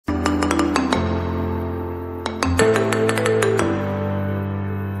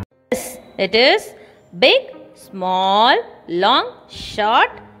It is big, small, long,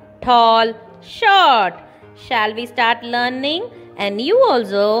 short, tall, short. Shall we start learning? And you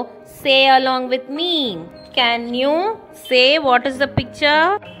also say along with me. Can you say what is the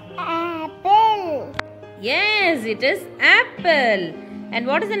picture? Apple. Yes, it is apple. And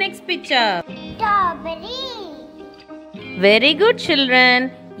what is the next picture? Strawberry. Very good,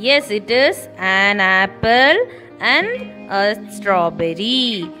 children. Yes, it is an apple and a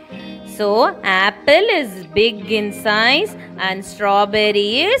strawberry. So, apple is big in size and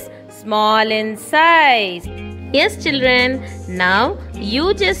strawberry is small in size. Yes, children. Now,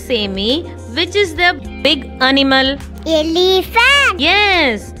 you just say me, which is the big animal? Elephant.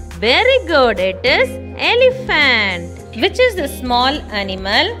 Yes, very good. It is elephant. Which is the small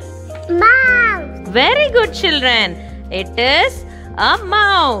animal? Mouse. Very good, children. It is a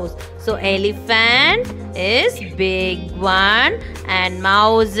mouse. So, elephant is big one and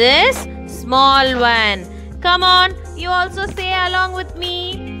mouse is small one. Come on, you also say along with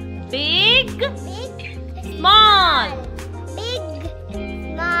me. Big, small. Big,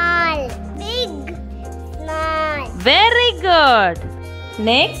 small. Big, small. Very good.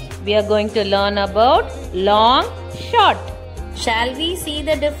 Next, we are going to learn about long, short. Shall we see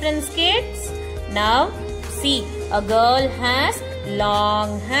the difference, kids? Now, see, a girl has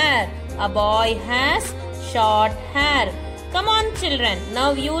long hair. A boy has short hair. Come on, children.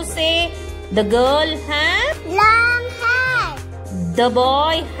 Now you say, the girl has Long hair. the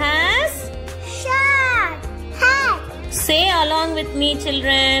boy has. Short hair. Say along with me,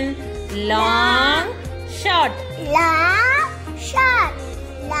 children. Long, short. Long, short.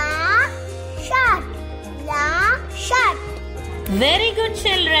 Long, short. Long, short. Very good,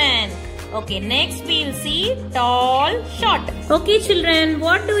 children. Okay, next we'll see tall, short. Okay, children,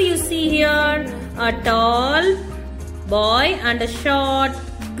 what do you see here? A tall boy and a short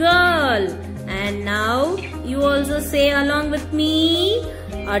girl. And now you also say along with me.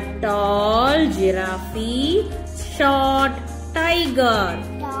 A tall giraffe, short tiger.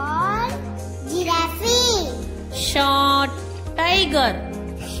 Tall giraffe. Short tiger.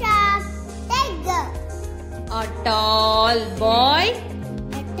 Short tiger. A tall boy,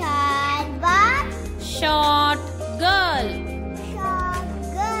 A tall boy. short girl. Short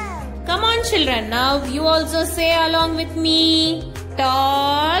girl. Come on, children. Now you also say along with me.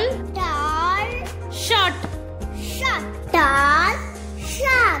 Tall, Tall, short. short. Tall,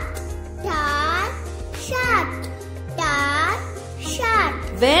 short. Tall, short. Tall, short.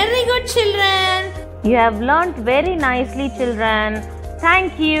 Very good, children. You have learnt very nicely, children.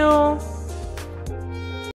 Thank you.